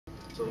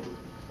I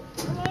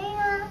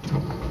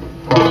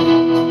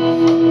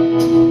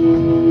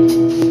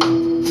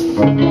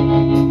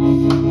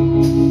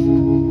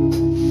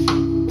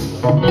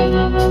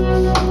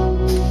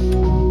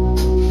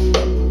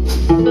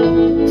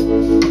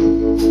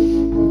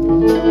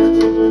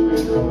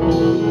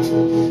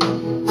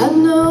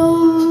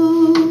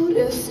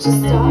noticed you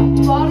stopped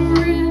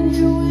watering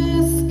your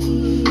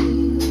whiskey,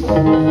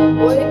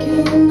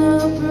 waking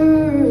up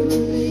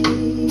early,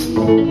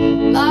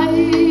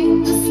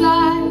 lying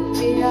beside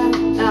me at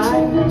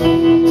night.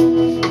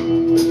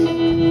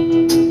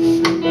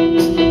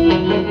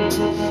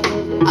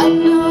 I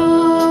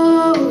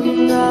know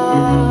you're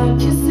not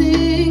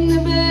kissing the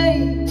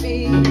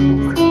babies,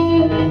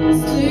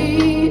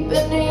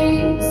 sleeping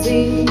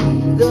easy.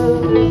 The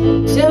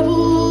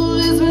devil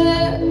has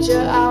met you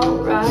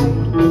outright.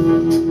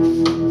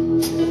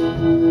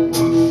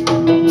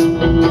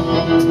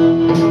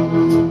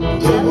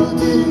 Devil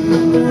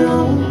didn't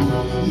know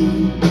you,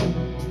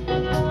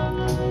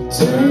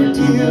 turned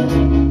you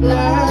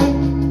black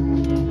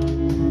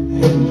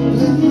and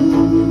blue.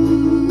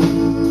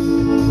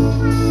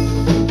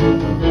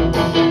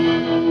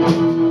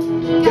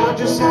 God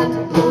just had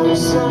to blow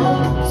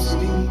some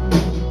steam,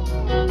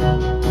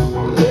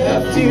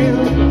 left you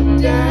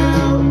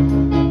down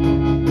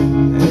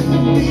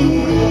and me.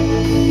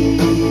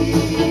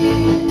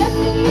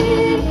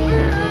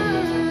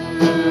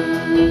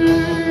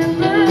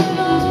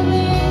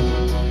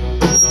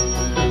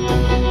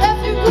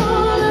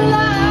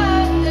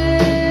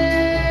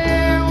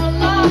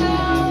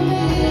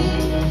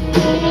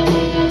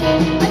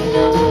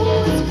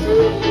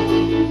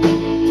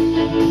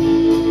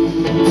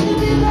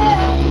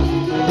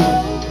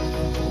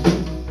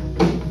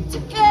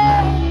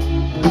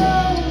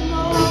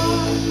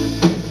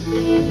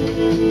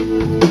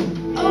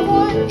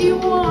 You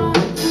want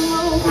the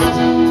most.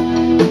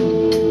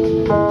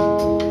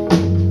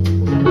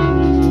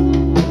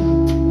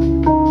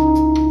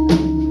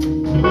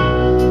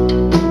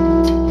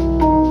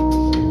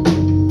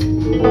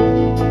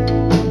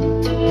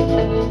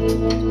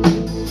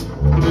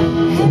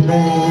 Hey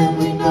man,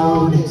 we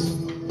noticed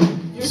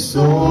your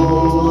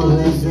soul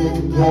is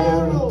in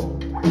peril.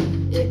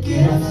 Your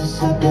gifts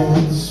have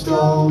been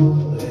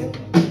stolen.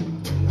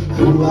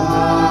 Who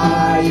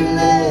are you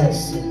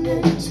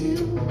listening to?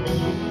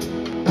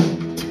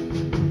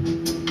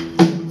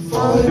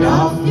 Falling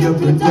off your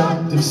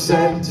productive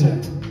sector.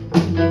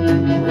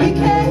 We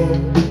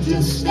can't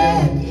just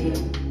stand here.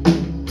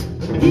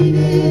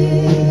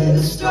 Needed a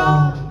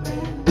strong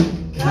man.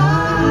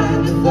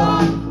 Kinda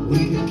thought we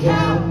could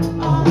count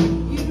on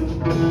you.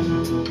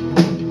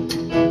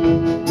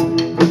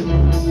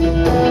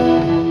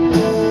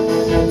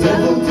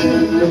 Devil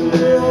didn't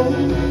know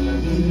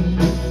you,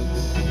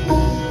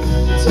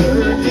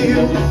 turned you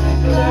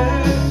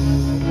black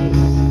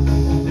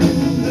and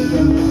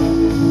blue.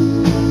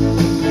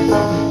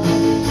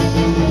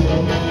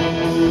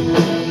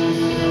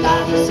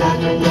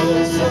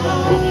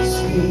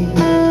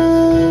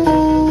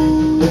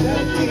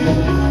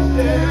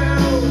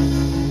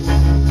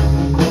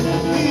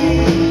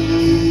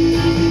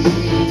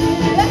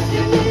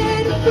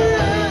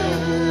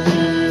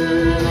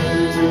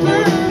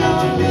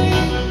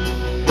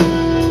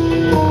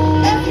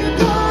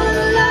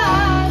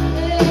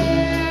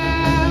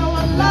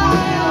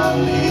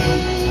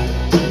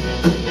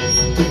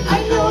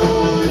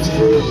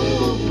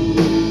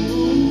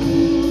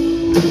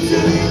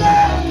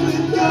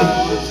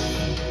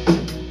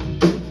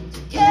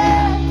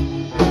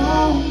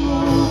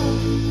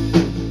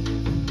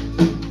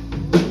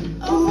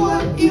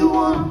 You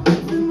want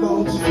the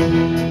most.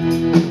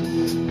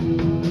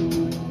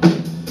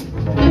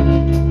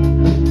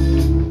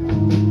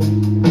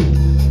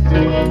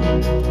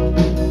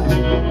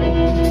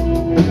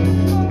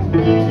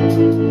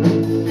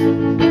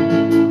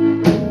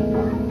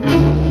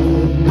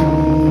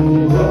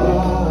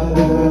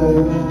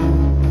 Water,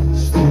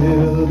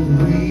 still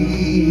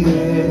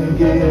breathing,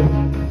 give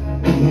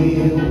me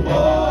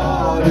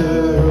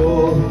water,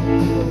 hold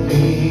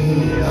me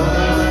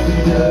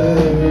under.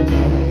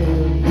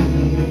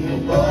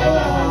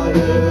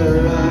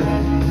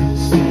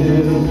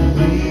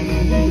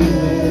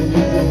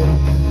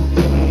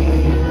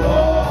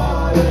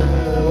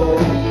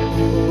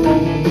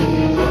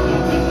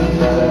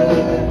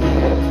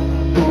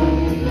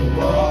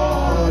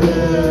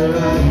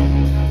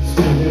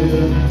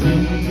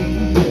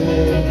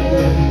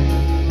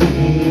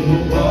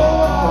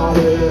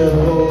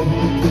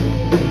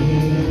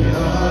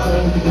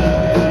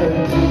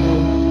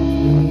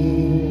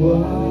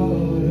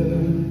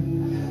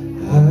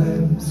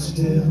 I'm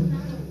still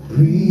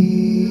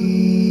breathing.